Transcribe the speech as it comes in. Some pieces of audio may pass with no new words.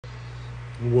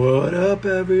What up,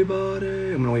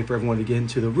 everybody? I'm gonna wait for everyone to get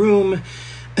into the room.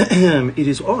 It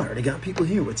is. Oh, I already got people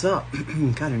here. What's up?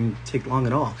 God, didn't take long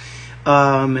at all.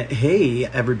 Hey,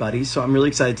 everybody. So I'm really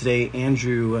excited today.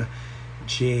 Andrew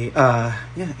J.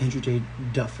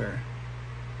 Duffer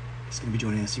is gonna be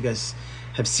joining us. You guys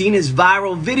have seen his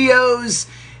viral videos,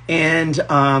 and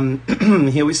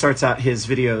he always starts out his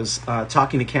videos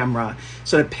talking to camera,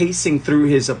 sort of pacing through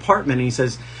his apartment, and he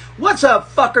says, "What's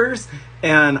up, fuckers?"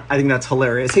 And I think that's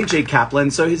hilarious. Hey, Jake Kaplan.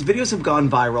 So his videos have gone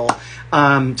viral,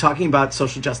 talking about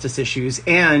social justice issues.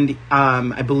 And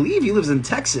I believe he lives in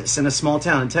Texas, in a small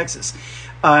town in Texas.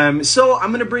 So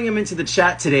I'm going to bring him into the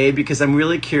chat today because I'm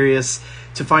really curious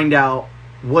to find out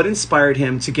what inspired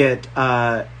him to get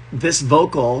this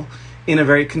vocal in a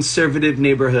very conservative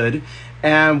neighborhood,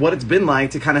 and what it's been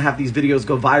like to kind of have these videos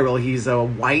go viral. He's a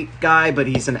white guy, but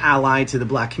he's an ally to the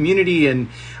black community, and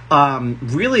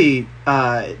really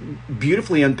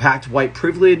beautifully unpacked white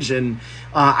privilege. And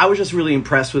I was just really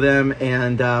impressed with him,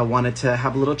 and wanted to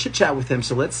have a little chit chat with him.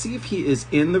 So let's see if he is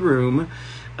in the room.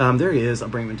 There he is. I'll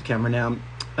bring him into camera now.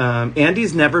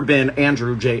 Andy's never been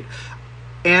Andrew J.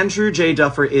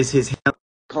 Duffer is his handle.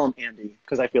 Call him Andy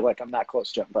because I feel like I'm that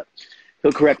close to him, but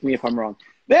he'll correct me if I'm wrong.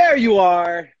 There you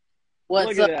are.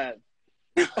 What's Look up?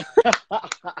 at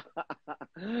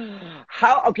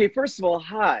that. Okay, first of all,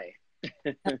 hi.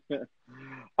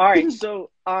 All right, so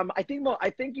I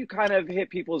think you kind of hit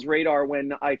people's radar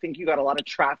when I think you got a lot of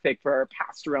traffic for our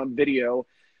passed around video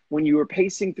when you were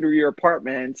pacing through your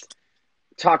apartment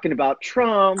talking about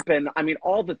Trump and I mean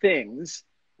all the things.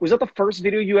 Was that the first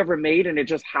video you ever made and it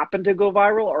just happened to go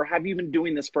viral, or have you been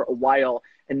doing this for a while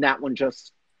and that one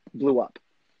just blew up?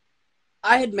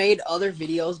 I had made other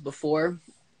videos before,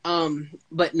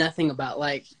 but nothing about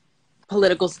like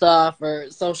political stuff or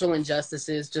social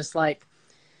injustices, just like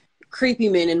creepy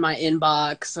men in my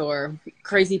inbox or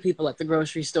crazy people at the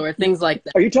grocery store, things like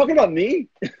that. Are you talking about me?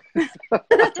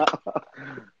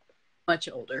 Much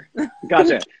older.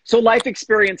 Gotcha. So life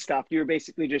experience stuff. You were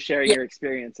basically just sharing your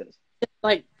experiences.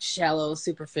 Like shallow,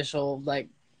 superficial, like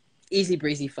easy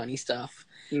breezy, funny stuff.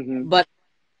 Mm-hmm. But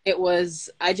it was,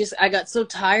 I got so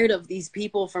tired of these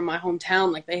people from my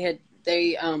hometown. Like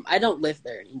I don't live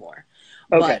there anymore.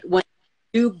 Okay. But when I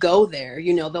do go there,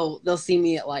 you know, they'll see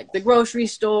me at like the grocery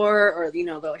store, or, you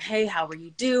know, they're like, "Hey, how are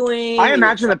you doing?" I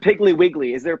imagine a Piggly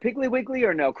Wiggly. Is there a Piggly Wiggly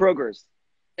or no? Kroger's.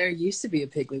 There used to be a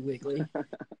Piggly Wiggly.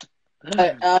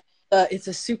 But it's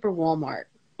a super Walmart.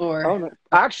 Or Oh, no.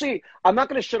 Actually, I'm not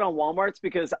going to shit on Walmarts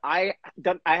because I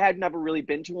had never really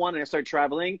been to one, and I started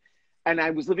traveling, and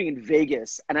I was living in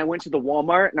Vegas, and I went to the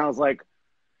Walmart, and I was like,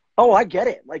 "Oh, I get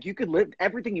it. Like you could live.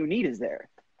 Everything you need is there."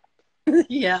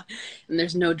 yeah, and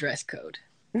there's no dress code.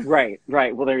 Right.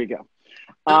 Well, there you go.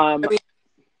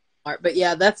 But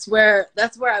yeah, that's where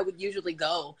I would usually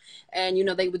go, and you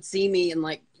know, they would see me, and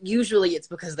like usually it's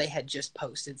because they had just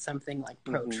posted something like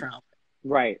pro-Trump.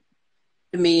 Right.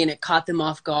 To me, and it caught them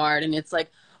off guard, and it's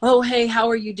like, "Oh, hey, how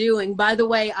are you doing? By the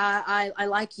way, I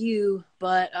like you,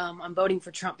 but I'm voting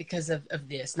for Trump because of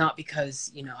this, not because,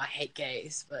 you know, I hate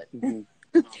gays." But and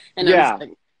yeah. I was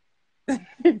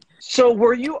like, So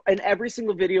were you, in every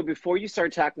single video before you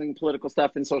started tackling political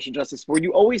stuff and social justice, were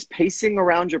you always pacing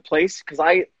around your place? Because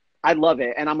I love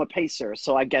it, and I'm a pacer,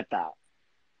 so I get that.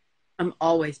 I'm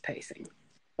always pacing.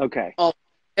 Okay.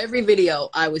 Every video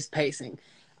I was pacing.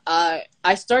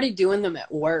 I started doing them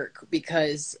at work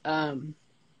because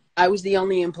I was the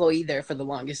only employee there for the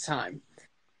longest time.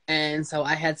 And so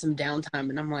I had some downtime,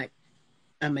 and I'm like,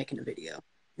 I'm making a video.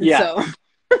 Yeah. So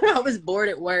I was bored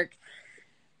at work.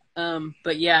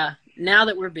 But yeah, now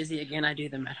that we're busy again, I do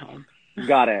them at home.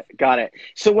 Got it.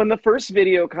 So when the first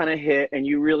video kind of hit and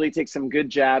you really take some good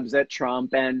jabs at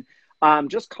Trump and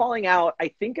just calling out,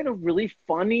 I think in a really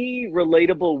funny,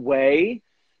 relatable way,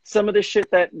 some of the shit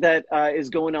that is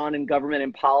going on in government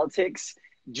and politics,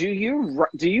 do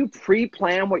you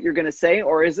pre-plan what you're going to say,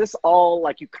 or is this all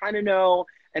like you kind of know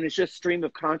and it's just stream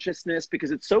of consciousness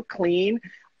because it's so clean?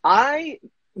 I'm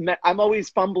always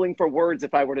fumbling for words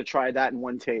if I were to try that in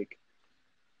one take.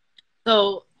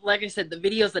 So, like I said, the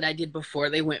videos that I did before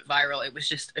they went viral, it was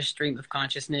just a stream of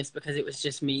consciousness because it was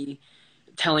just me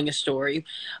telling a story.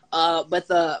 But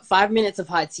the 5 minutes of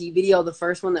hot tea video, the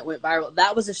first one that went viral,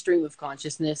 that was a stream of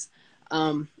consciousness.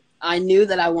 I knew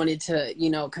that I wanted to,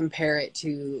 you know, compare it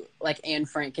to like Anne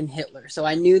Frank and Hitler. So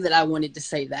I knew that I wanted to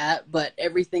say that, but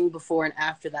everything before and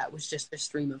after that was just a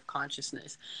stream of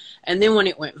consciousness. And then when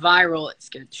it went viral, it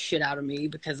scared the shit out of me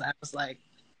because I was like,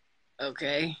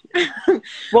 okay.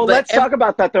 Well, let's talk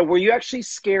about that though. Were you actually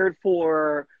scared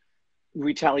for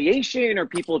retaliation or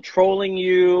people trolling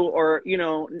you, or, you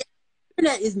know?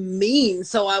 Internet is mean.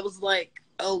 So I was like,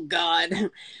 Oh God.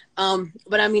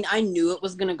 But I mean, I knew it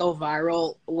was gonna go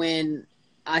viral when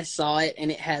I saw it and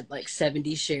it had like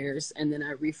 70 shares, and then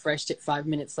I refreshed it 5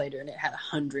 minutes later and it had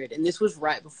 100. And this was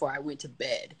right before I went to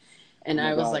bed, Oh and my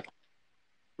I was God. like,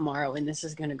 tomorrow, and this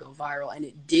is gonna go viral, and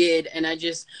it did. And I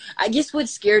guess what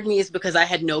scared me is because I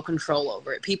had no control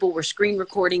over it. People were screen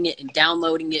recording it and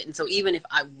downloading it, and so even if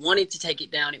I wanted to take it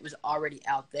down, it was already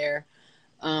out there.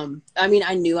 I mean,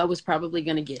 I knew I was probably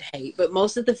going to get hate, but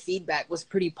most of the feedback was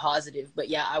pretty positive. But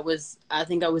yeah, I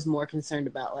think I was more concerned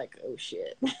about like, oh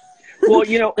shit. Well,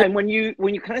 you know, and when you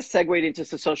kind of segue into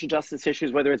some social justice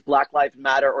issues, whether it's Black Lives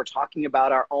Matter or talking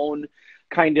about our own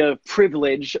kind of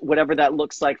privilege, whatever that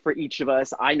looks like for each of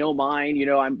us. I know mine, you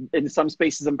know, I'm in some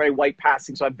spaces, I'm very white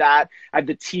passing. So I have that, I have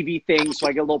the TV thing. So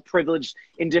I get a little privileged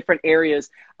in different areas.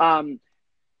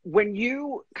 When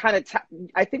you kind of,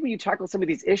 I think when you tackle some of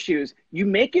these issues, you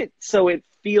make it so it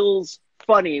feels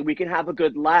funny. We can have a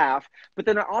good laugh, but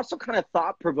then are also kind of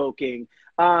thought provoking.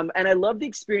 And I love the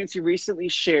experience you recently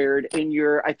shared in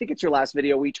your, I think it's your last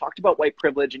video, where you talked about white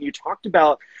privilege and you talked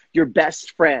about your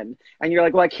best friend. And you're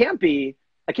like, well, I can't be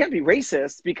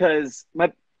racist because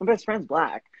my best friend's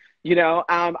Black. You know,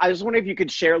 I was wondering if you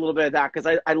could share a little bit of that,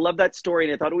 because I love that story.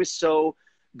 And I thought it was so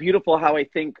beautiful how I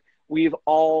think we've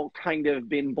all kind of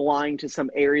been blind to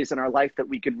some areas in our life that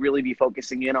we could really be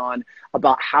focusing in on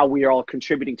about how we are all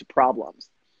contributing to problems.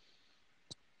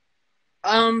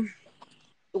 Um,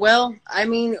 well, I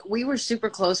mean, we were super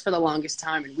close for the longest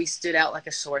time, and we stood out like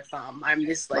a sore thumb. I'm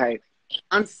just like, Right.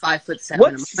 I'm 5'7".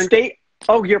 What state?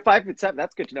 Oh, you're 5'7".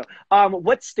 That's good to know.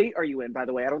 What state are you in, by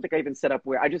the way? I don't think I even set up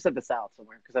where. I just said the South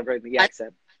somewhere because I've read the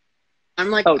accent.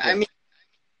 I'm like, I Okay, mean,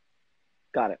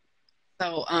 got it.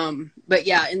 so, but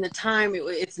yeah, in the time,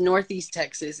 it's Northeast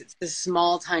Texas. It's this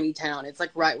small, tiny town. It's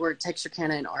like right where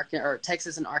Texarkana and Arkansas, or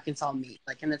Texas and Arkansas meet,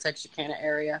 like in the Texarkana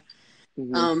area.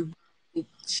 Hmm. Um,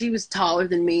 she was taller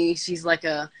than me. She's like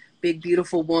a big,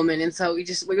 beautiful woman, and so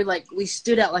we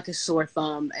stood out like a sore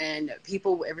thumb. And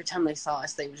people, every time they saw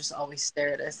us, they would just always stare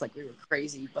at us like we were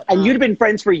crazy. But And you'd have been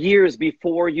friends for years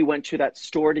before you went to that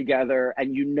store together,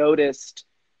 and you noticed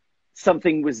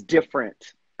something was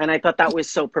different. And I thought that was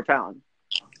so profound.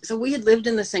 so we had lived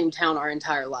in the same town our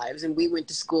entire lives, and we went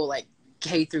to school like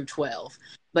K through 12.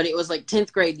 But it was like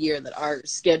 10th grade year that our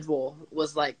schedule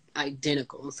was like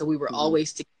identical, and so we were Hmm.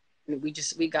 always together. And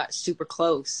we got super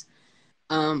close.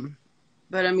 Um,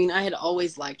 but I mean, I had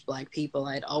always liked Black people.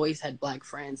 I had always had Black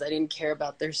friends. I didn't care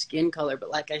about their skin color. But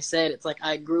like I said, it's like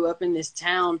I grew up in this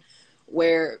town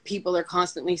where people are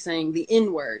constantly saying the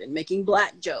N word and making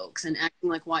Black jokes and acting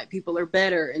like white people are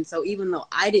better. And so even though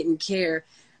I didn't care,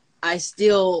 I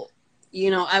still,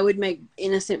 I would make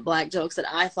innocent Black jokes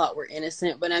that I thought were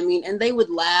innocent. But I mean, and they would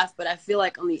laugh, but I feel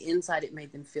like on the inside it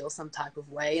made them feel some type of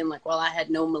way. And like, while I had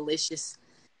no malicious,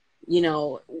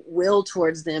 will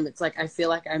towards them, it's like I feel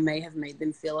like I may have made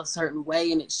them feel a certain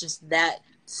way. And it's just that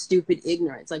stupid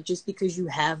ignorance. Like, just because you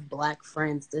have Black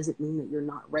friends doesn't mean that you're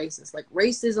not racist. Like,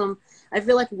 racism, I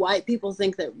feel like white people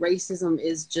think that racism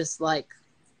is just like,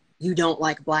 you don't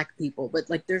like Black people, but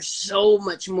like there's so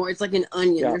much more. It's like an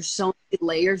onion. Yeah. There's so many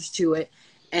layers to it,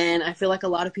 and I feel like a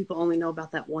lot of people only know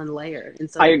about that one layer. And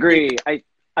I so agree.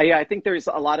 Yeah, I think there's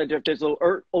a lot of there's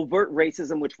overt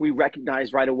racism, which we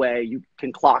recognize right away. You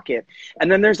can clock it.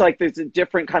 And then there's a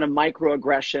different kind of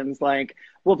microaggressions like,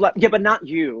 well, yeah, but not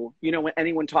you. You know, when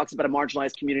anyone talks about a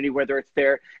marginalized community, whether it's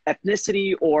their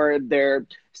ethnicity or their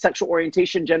sexual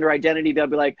orientation, gender identity, they'll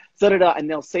be like, da da da, and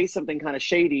they'll say something kind of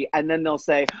shady. And then they'll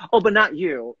say, oh, but not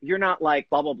you. You're not like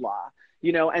blah, blah, blah.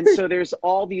 You know, and so there's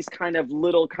all these kind of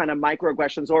little kind of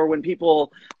microaggressions. Or when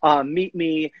people meet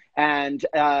me and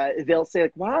they'll say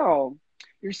like, wow,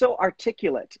 you're so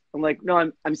articulate. I'm like,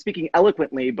 no, I'm speaking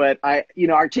eloquently, but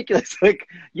articulate is like,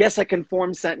 yes, I can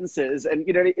form sentences. And,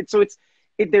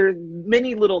 there are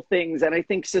many little things. And I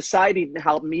think society didn't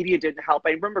help, media didn't help.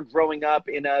 I remember growing up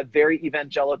in a very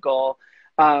evangelical,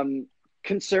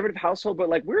 conservative household, but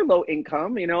like we're low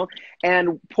income,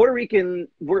 and Puerto Rican,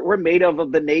 we're made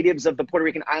of the natives of the Puerto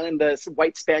Rican island, the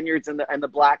white Spaniards and the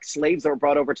Black slaves that were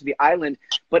brought over to the island.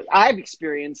 But I've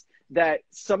experienced that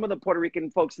some of the Puerto Rican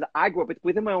folks that I grew up with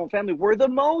within my own family were the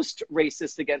most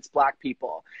racist against Black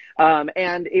people.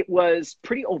 And it was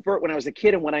pretty overt when I was a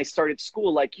kid. And when I started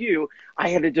school, like you, I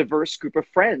had a diverse group of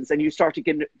friends, and you start to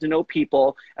get to know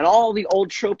people, and all the old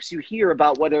tropes you hear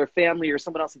about whether a family or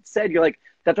someone else had said, you're like,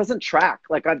 that doesn't track.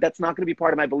 Like, that's not going to be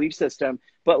part of my belief system.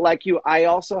 But like you, I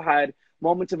also had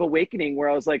moments of awakening where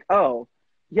I was like, oh,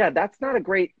 yeah, that's not a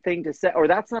great thing to say, or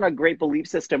that's not a great belief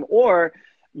system. Or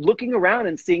looking around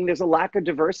and seeing there's a lack of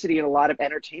diversity in a lot of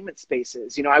entertainment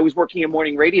spaces. I was working in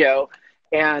morning radio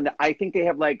And I think they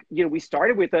have like, you know, we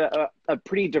started with a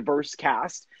pretty diverse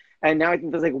cast, and now I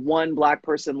think there's like one Black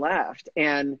person left.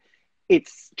 And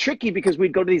it's tricky because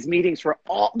we'd go to these meetings for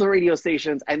all the radio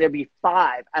stations, and there'd be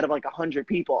 5 out of like 100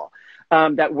 people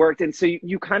that worked. And so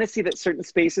you kind of see that certain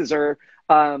spaces are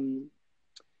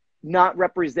not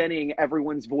representing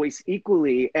everyone's voice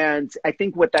equally. And I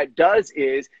think what that does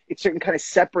is it certain kind of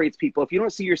separates people. If you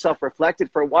don't see yourself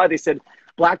reflected, for a while they said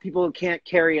Black people can't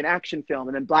carry an action film,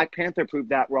 and then Black Panther proved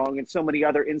that wrong, and so many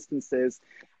other instances.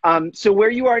 So where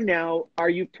you are now, are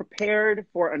you prepared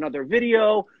for another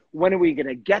video? When are we going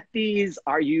to get these?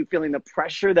 Are you feeling the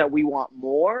pressure that we want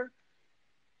more?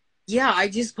 Yeah, I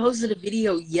just posted a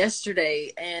video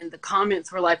yesterday, and the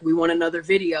comments were like, "We want another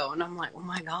video," and I'm like, "Oh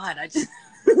my God, I just."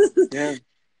 Yeah.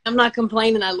 I'm not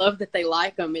complaining. I love that they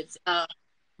like them. It's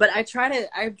but I'm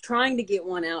trying to get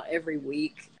one out every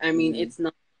week. I mean, it's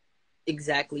not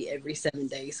exactly every 7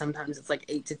 days. Sometimes it's like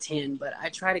 8 to 10, but I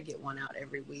try to get one out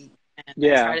every week. And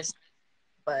yeah. I try to,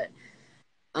 but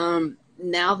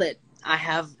now that I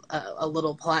have a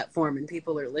little platform and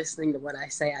people are listening to what I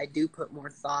say, I do put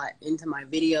more thought into my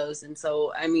videos. And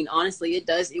so, I mean, honestly,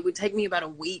 it would take me about a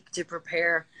week to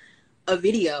prepare a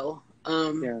video.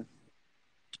 Yeah.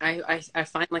 I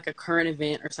find like a current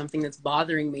event or something that's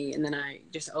bothering me, and then I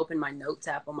just open my notes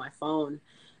app on my phone,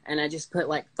 and I just put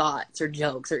like thoughts or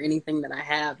jokes or anything that I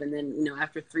have. And then, you know,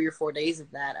 after 3 or 4 days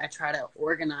of that, I try to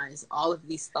organize all of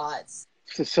these thoughts.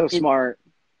 It's so smart.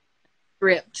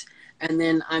 Script, and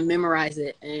then I memorize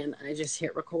it, and I just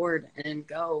hit record and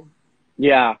go.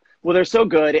 Yeah. Well, they're so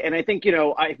good. And I think, you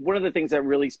know, one of the things that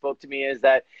really spoke to me is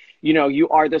that, you know, you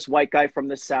are this white guy from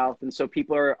the South. And so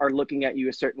people are looking at you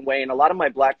a certain way. And a lot of my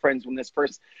Black friends, when this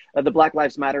first, the Black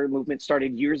Lives Matter movement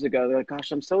started years ago, they're like,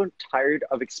 gosh, I'm so tired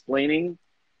of explaining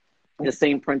the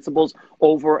same principles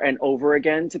over and over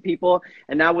again to people.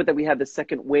 And now that we had the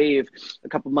second wave a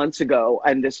couple months ago,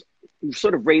 and this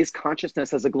sort of raised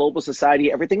consciousness as a global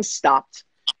society, everything stopped.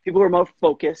 People were more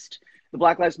focused. The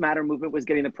Black Lives Matter movement was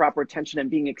getting the proper attention and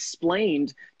being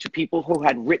explained to people who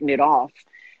had written it off.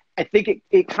 I think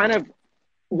it kind of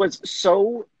was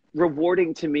so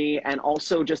rewarding to me, and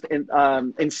also just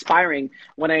inspiring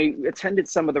when I attended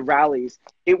some of the rallies.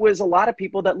 It was a lot of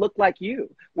people that looked like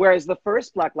you. Whereas the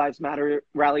first Black Lives Matter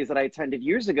rallies that I attended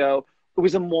years ago, it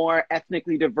was a more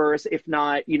ethnically diverse, if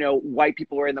not, you know, white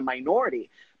people were in the minority.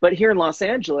 But here in Los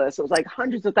Angeles, it was like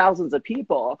hundreds of thousands of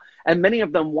people, and many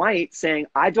of them white, saying,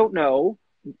 I don't know.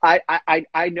 I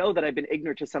know that I've been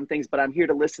ignorant to some things, but I'm here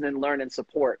to listen and learn and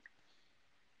support.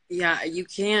 Yeah, you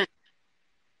can't,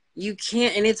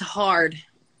 and it's hard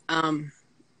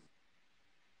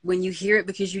when you hear it,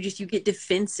 because you get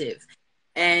defensive,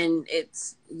 and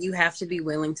you have to be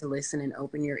willing to listen and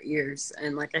open your ears.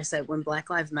 And like I said, when Black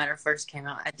Lives Matter first came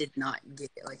out, I did not get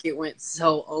it. Like, it went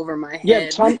so over my head.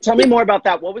 Yeah, tell me more about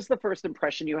that. What was the first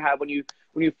impression you had when you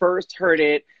first heard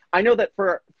it? I know that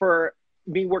for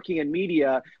me working in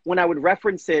media, when I would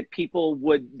reference it, people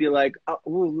would be like, oh,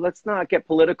 let's not get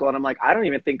political. And I'm like, I don't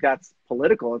even think that's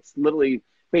political. It's literally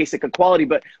basic equality.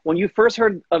 But when you first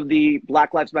heard of the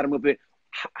Black Lives Matter movement,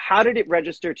 how did it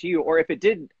register to you? Or if it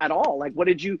did at all, like, what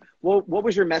was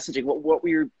your messaging? What were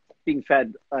you being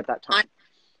fed at that time?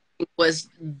 I was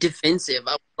defensive.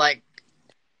 I was like,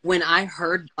 when I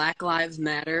heard Black Lives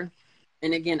Matter,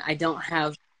 and again,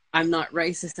 I'm not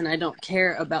racist and I don't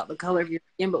care about the color of your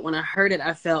skin, but when I heard it,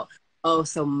 I felt, oh,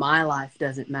 so my life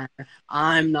doesn't matter.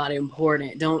 I'm not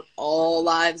important. Don't all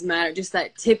lives matter? Just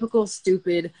that typical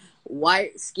stupid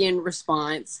white skin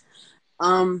response.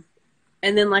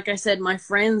 And then, like I said, my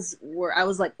friends I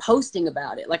was like posting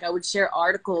about it. Like, I would share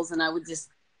articles and I would just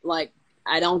like,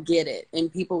 I don't get it.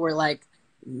 And people were like,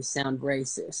 you sound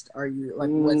racist. Are you like,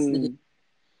 what's the deal,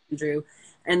 Drew?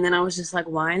 And then I was just like,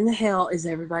 why in the hell is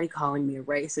everybody calling me a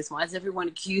racist? Why is everyone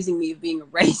accusing me of being a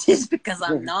racist? Because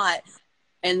I'm not.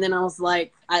 And then I was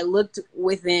like, I looked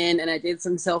within and I did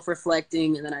some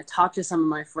self-reflecting, and then I talked to some of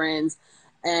my friends.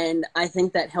 And I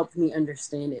think that helped me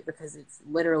understand it, because it's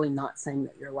literally not saying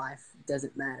that your life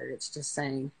doesn't matter. It's just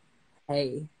saying,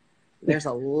 hey, there's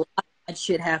a lot of bad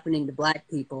shit happening to Black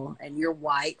people, and you're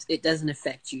white. It doesn't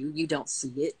affect you. You don't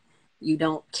see it. You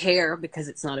don't care because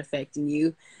it's not affecting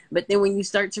you. But then when you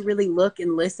start to really look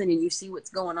and listen and you see what's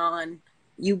going on,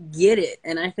 you get it.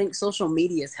 And I think social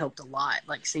media has helped a lot,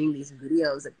 like seeing these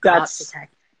videos of cops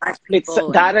attacking Black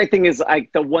people. I think is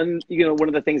like the one, you know, one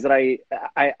of the things that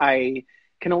I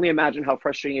can only imagine how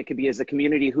frustrating it could be as a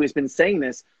community who has been saying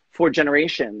this for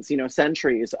generations, you know,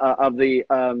 centuries of the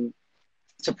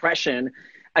suppression.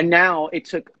 And now it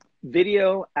took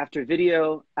video after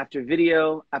video after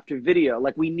video after video.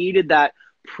 Like, we needed that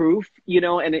proof, you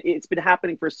know, and it's been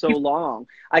happening for so long.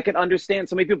 I can understand.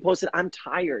 So many people posted, I'm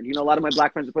tired. You know, a lot of my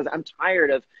Black friends have posted, I'm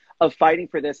tired of fighting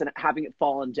for this and having it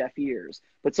fall on deaf ears.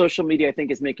 But social media, I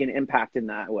think, is making an impact in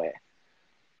that way.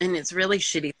 And it's really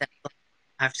shitty that people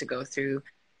have to go through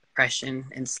oppression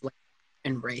and slavery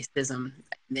and racism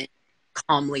and then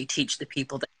calmly teach the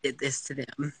people that did this to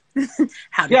them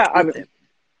how to treat them.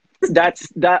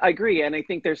 I agree. And I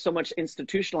think there's so much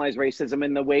institutionalized racism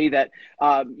in the way that,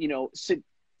 you know,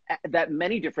 that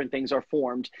many different things are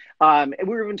formed. And we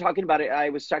were even talking about it. I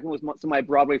was talking with some of my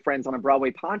Broadway friends on a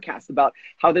Broadway podcast about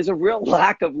how there's a real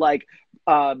lack of like,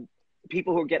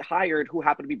 people who get hired who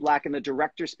happen to be Black in the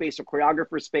director space or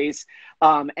choreographer space.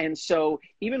 And so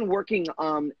even working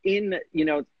in, you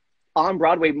know, on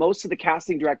Broadway, most of the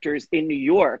casting directors in New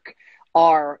York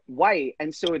are white.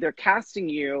 And so they're casting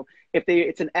you, if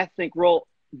it's an ethnic role,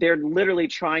 they're literally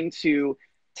trying to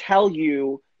tell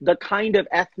you the kind of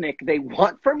ethnic they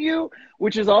want from you,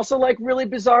 which is also like really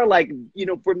bizarre. Like, you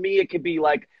know, for me, it could be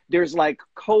like, there's like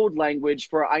code language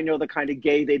for, I know the kind of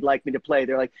gay they'd like me to play.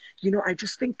 They're like, you know, I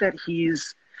just think that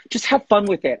just have fun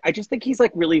with it. I just think he's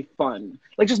like really fun.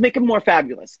 Like, just make him more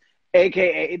fabulous.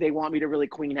 AKA they want me to really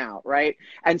queen out. Right.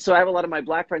 And so I have a lot of my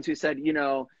Black friends who said, you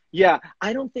know, yeah,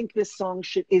 I don't think this song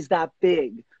is that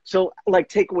big. So like,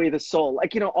 take away the soul,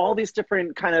 like, you know, all these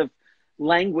different kind of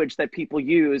language that people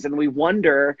use. And we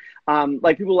wonder,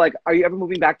 like people like, are you ever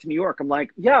moving back to New York? I'm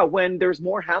like, yeah, when there's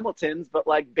more Hamiltons, but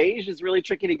like beige is really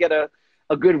tricky to get a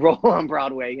good role on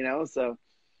Broadway, you know? So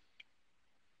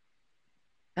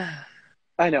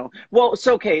I know. Well, it's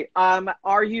okay.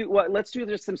 Are you, let's do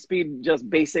just some speed, just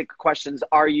basic questions.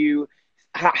 Are you,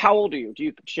 how old are you? Do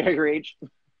you share your age?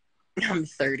 I'm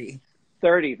 30.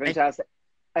 30, fantastic.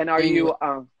 And are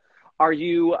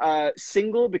you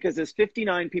single? Because there's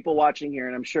 59 people watching here,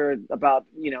 and I'm sure about,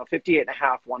 you know, 58 and a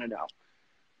half want to know.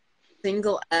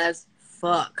 Single as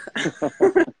fuck.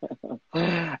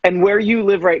 And where you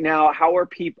live right now,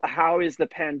 how is the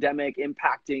pandemic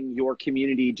impacting your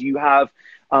community? Do you have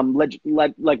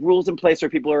like rules in place where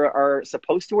people are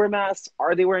supposed to wear masks?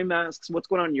 Are they wearing masks? What's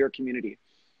going on in your community?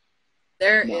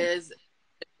 There is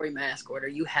a mask order.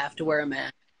 You have to wear a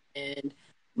mask, and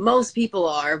most people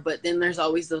are, but then there's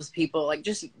always those people. Like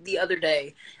just the other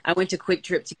day, I went to Quick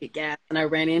Trip to get gas, and I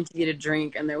ran in to get a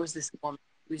drink, and there was this woman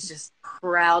who was just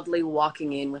proudly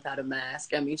walking in without a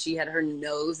mask. I mean, she had her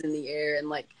nose in the air and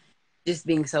like just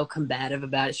being so combative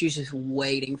about it. She was just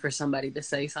waiting for somebody to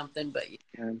say something, but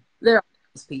there are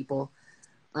those people.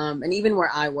 And even where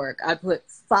I work, I put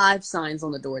 5 signs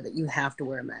on the door that you have to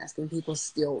wear a mask, and people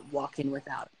still walk in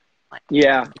without it. Like,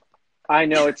 yeah. I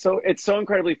know, it's so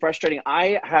incredibly frustrating.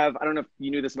 I don't know if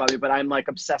you knew this about me, but I'm like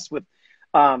obsessed with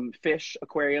fish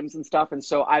aquariums and stuff. And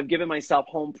so I've given myself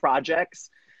home projects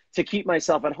to keep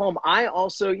myself at home. I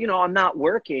also, you know, I'm not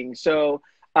working. So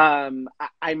I'm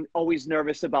always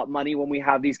nervous about money when we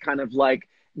have these kind of like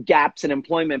gaps in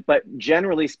employment. But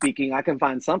generally speaking, I can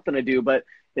find something to do. But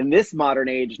in this modern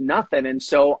age, nothing. And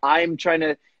so I'm trying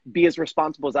to be as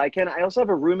responsible as I can. I also have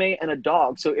a roommate and a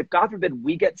dog. So if God forbid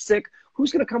we get sick,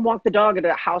 who's going to come walk the dog at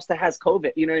a house that has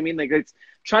COVID? You know what I mean? Like, it's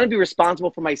trying to be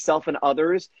responsible for myself and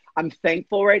others. I'm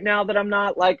thankful right now that I'm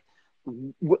not like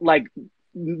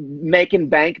making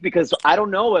bank, because I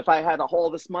don't know if I had all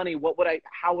this money,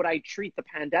 how would I treat the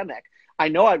pandemic? I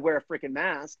know I'd wear a freaking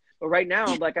mask, but right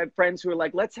now, like, I have friends who are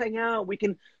like, let's hang out. We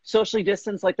can socially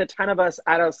distance like the 10 of us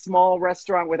at a small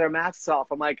restaurant with our masks off.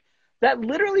 I'm like, that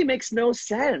literally makes no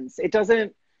sense.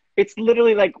 It's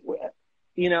literally like,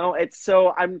 you know,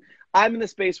 I'm in the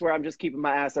space where I'm just keeping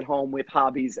my ass at home with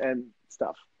hobbies and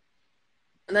stuff.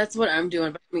 And that's what I'm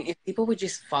doing. But I mean, if people would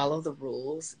just follow the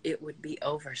rules, it would be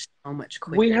over so much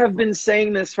quicker. We have been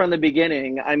saying this from the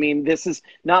beginning. I mean, this is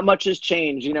not much has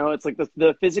changed. You know, it's like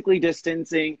the physically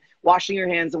distancing, washing your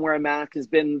hands and wear a mask has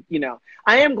been, you know,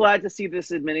 I am glad to see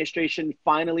this administration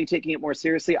finally taking it more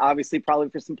seriously, obviously probably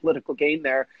for some political gain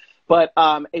there. But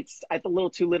it's a little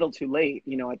too little too late,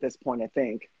 you know, at this point, I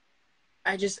think.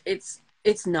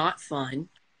 It's not fun.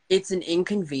 It's an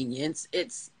inconvenience.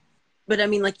 But I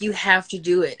mean, like, you have to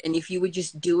do it. And if you would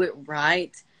just do it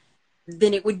right,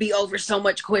 then it would be over so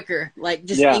much quicker. Like,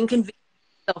 just inconvenience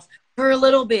yourself for a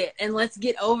little bit and let's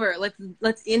get over it.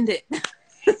 Let's end it.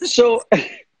 So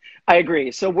I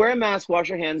agree. So wear a mask, wash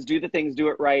your hands, do the things, do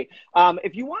it right.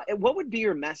 If you want, what would be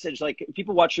your message? Like, if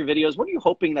people watch your videos, what are you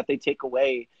hoping that they take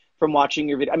away from watching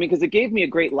your video? I mean, because it gave me a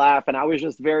great laugh, and I was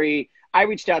just I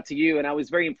reached out to you and I was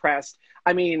very impressed.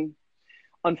 I mean,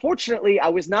 unfortunately, I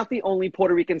was not the only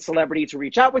Puerto Rican celebrity to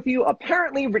reach out with you.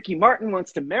 Apparently, Ricky Martin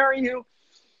wants to marry you.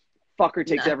 Fucker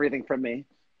takes everything from me.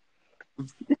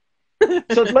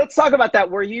 So let's talk about that.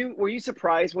 Were you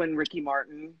surprised when Ricky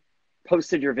Martin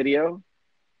posted your video?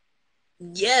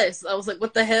 Yes, I was like,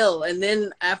 what the hell? And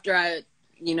then after I,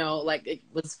 like it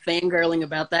was fangirling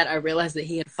about that, I realized that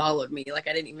he had followed me. Like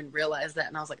I didn't even realize that,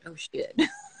 and I was like, oh shit.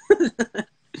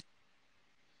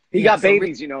 He Yeah, got so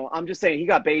babies, I'm just saying he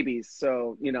got babies.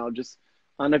 So, just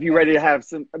I don't know if you're ready to have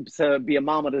to be a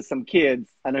mama to some kids.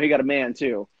 I know he got a man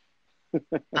too.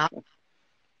 I'm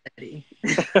ready.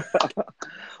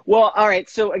 Well, all right.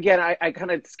 So again, I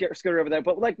kind of skirted over that,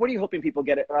 but like, what are you hoping people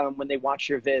get when they watch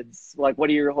your vids? Like, what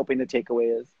are you hoping the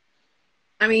takeaway is?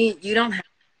 I mean, you don't have to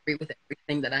agree with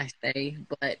everything that I say,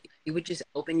 but you would just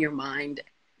open your mind,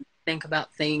 think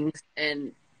about things,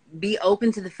 and be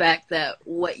open to the fact that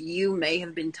what you may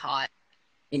have been taught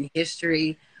in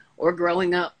history or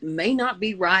growing up may not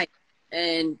be right.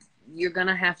 And you're going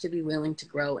to have to be willing to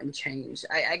grow and change.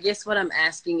 I guess what I'm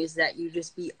asking is that you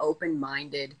just be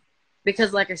open-minded.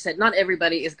 Because like I said, not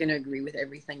everybody is going to agree with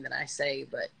everything that I say,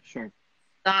 but Sure.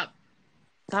 stop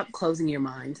closing your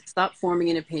mind. Stop forming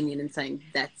an opinion and saying,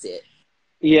 that's it.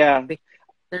 Yeah, Because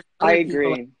there's I other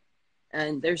people, agree.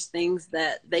 and there's things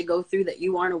that they go through that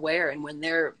you aren't aware. And when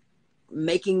they're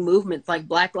making movements like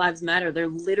Black Lives Matter, they're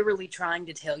literally trying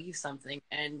to tell you something.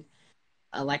 And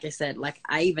like I said, like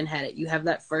I even had it. You have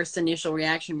that first initial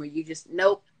reaction where you just,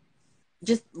 nope,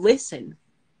 just listen.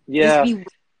 Just Yeah. be.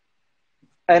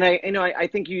 And I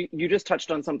think you just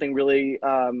touched on something really,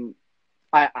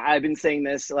 I've been saying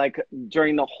this like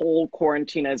during the whole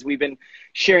quarantine as we've been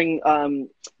sharing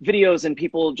videos and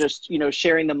people just,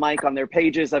 sharing the mic on their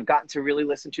pages. I've gotten to really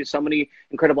listen to so many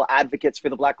incredible advocates for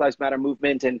the Black Lives Matter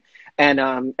movement and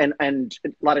a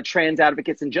lot of trans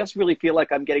advocates, and just really feel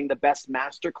like I'm getting the best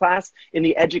masterclass in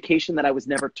the education that I was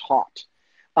never taught.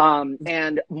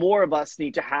 And more of us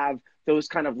need to have those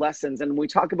kind of lessons. And when we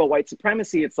talk about white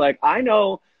supremacy, it's like, I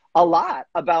know a lot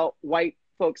about white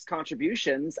folks'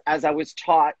 contributions as I was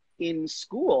taught in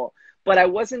school, but I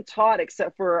wasn't taught,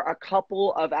 except for a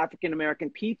couple of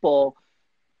African-American people,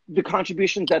 the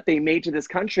contributions that they made to this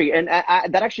country. And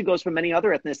that actually goes for many other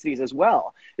ethnicities as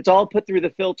well. It's all put through the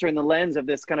filter and the lens of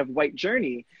this kind of white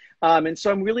journey. And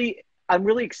so I'm really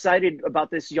excited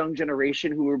about this young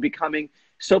generation who are becoming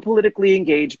so politically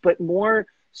engaged, but more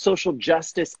social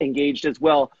justice engaged as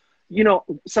well.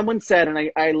 Someone said, and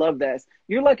I love this,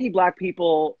 you're lucky Black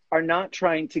people are not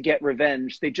trying to get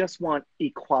revenge. They just want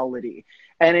equality.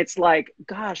 And it's like,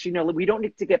 gosh, we don't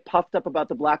need to get puffed up about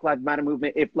the Black Lives Matter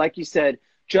movement. If, like you said,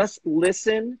 just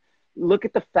listen, look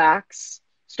at the facts,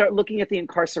 start looking at the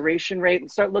incarceration rate,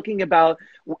 start looking about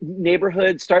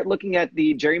neighborhoods, start looking at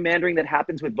the gerrymandering that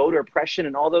happens with voter oppression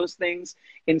and all those things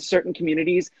in certain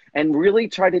communities, and really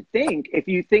try to think, if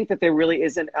you think that there really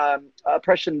isn't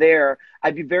oppression there,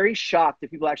 I'd be very shocked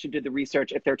if people actually did the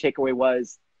research if their takeaway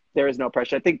was there is no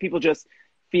oppression. I think people just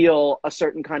feel a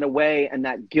certain kind of way and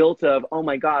that guilt of, oh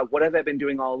my God, what have I been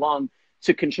doing all along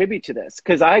to contribute to this?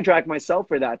 Because I drag myself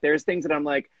for that. There's things that I'm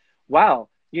like, wow,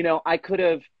 I could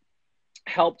have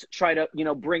helped try to,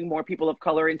 bring more people of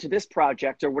color into this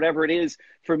project or whatever it is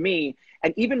for me.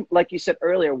 And even like you said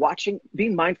earlier,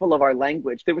 being mindful of our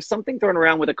language. There was something thrown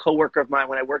around with a coworker of mine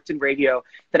when I worked in radio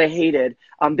that I hated.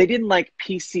 They didn't like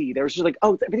PC. They were just like,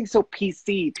 oh, everything's so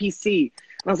PC.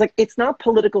 And I was like, it's not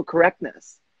political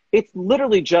correctness. It's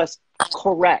literally just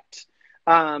correct.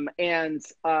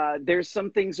 There's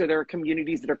some things, or there are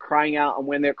communities that are crying out, and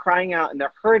when they're crying out and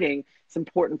they're hurting, it's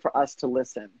important for us to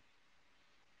listen.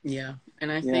 Yeah.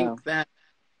 And I think that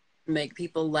make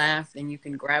people laugh and you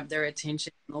can grab their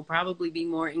attention, they'll probably be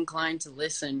more inclined to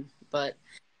listen. But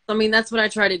I mean, that's what I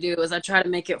try to do, is I try to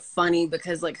make it funny,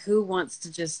 because like, who wants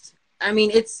to just, I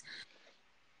mean, it's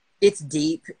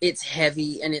deep, it's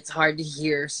heavy, and it's hard to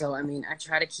hear. So, I mean, I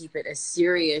try to keep it as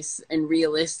serious and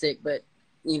realistic, but,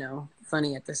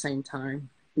 funny at the same time.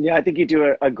 Yeah, I think you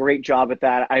do a great job at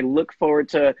that. I look forward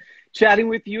to chatting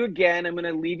with you again. I'm going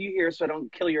to leave you here so I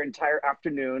don't kill your entire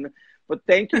afternoon. But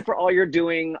thank you for all you're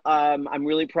doing. I'm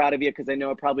really proud of you, because I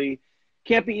know it probably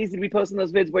can't be easy to be posting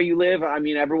those vids where you live. I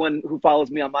mean, everyone who follows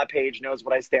me on my page knows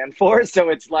what I stand for. So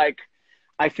it's like,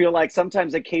 I feel like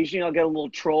sometimes occasionally I'll get a little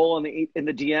troll in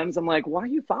the DMs. I'm like, why are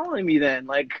you following me then?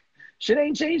 Like, shit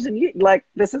ain't changed, and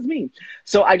this is me.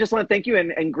 So I just want to thank you,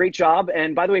 and great job.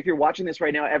 And by the way, if you're watching this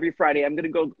right now, every Friday I'm going to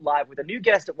go live with a new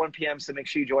guest at 1 p.m. So make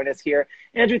sure you join us here.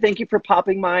 Andrew, thank you for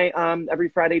popping my every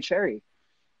Friday cherry.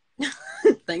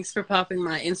 Thanks for popping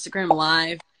my Instagram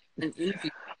live and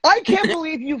interview. I can't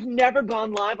believe you've never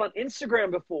gone live on Instagram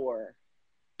before.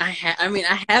 I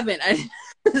haven't.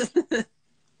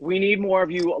 We need more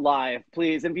of you live,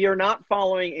 please. And if you're not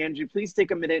following Andrew, please take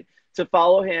a minute to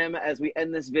follow him as we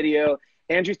end this video.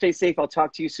 Andrew, stay safe. I'll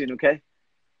talk to you soon, okay?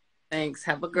 Thanks.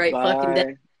 Have a great fucking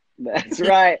day. Bye. That's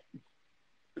right.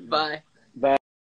 Bye.